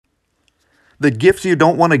The gifts you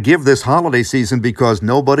don't want to give this holiday season because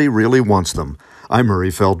nobody really wants them. I'm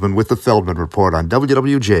Murray Feldman with the Feldman Report on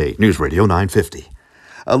WWJ News Radio 950.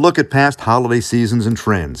 A look at past holiday seasons and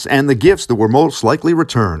trends, and the gifts that were most likely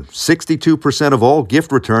returned. 62% of all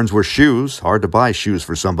gift returns were shoes. Hard to buy shoes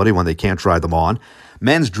for somebody when they can't try them on.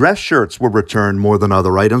 Men's dress shirts were returned more than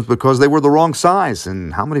other items because they were the wrong size,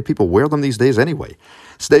 and how many people wear them these days anyway?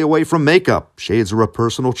 Stay away from makeup. Shades are a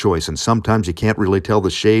personal choice, and sometimes you can't really tell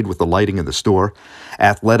the shade with the lighting in the store.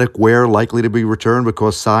 Athletic wear likely to be returned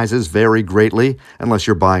because sizes vary greatly, unless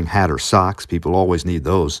you're buying hat or socks. People always need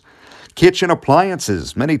those. Kitchen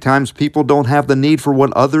appliances. Many times people don't have the need for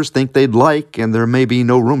what others think they'd like, and there may be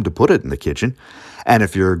no room to put it in the kitchen. And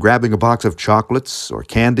if you're grabbing a box of chocolates or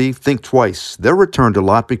candy, think twice. They're returned a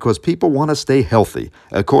lot because people want to stay healthy,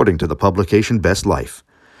 according to the publication Best Life.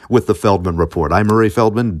 With the Feldman Report, I'm Murray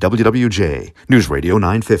Feldman, WWJ News Radio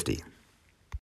 950.